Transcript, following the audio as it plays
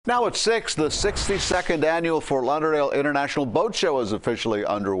Now at 6, the 62nd annual Fort Lauderdale International Boat Show is officially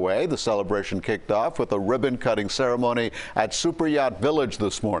underway. The celebration kicked off with a ribbon-cutting ceremony at Super Yacht Village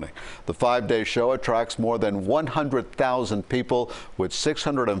this morning. The 5-day show attracts more than 100,000 people with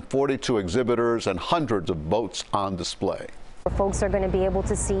 642 exhibitors and hundreds of boats on display. Folks are going to be able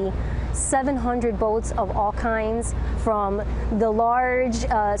to see 700 boats of all kinds, from the large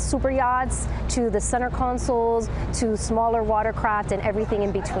super yachts to the center consoles to smaller watercraft and everything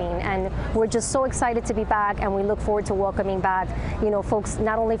in between. And we're just so excited to be back, and we look forward to welcoming back, folks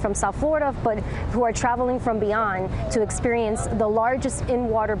not only from South Florida, but who are traveling from beyond to experience the largest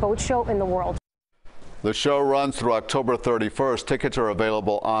in-water boat show in the world. The show runs through October 31st. Tickets are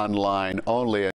available online only.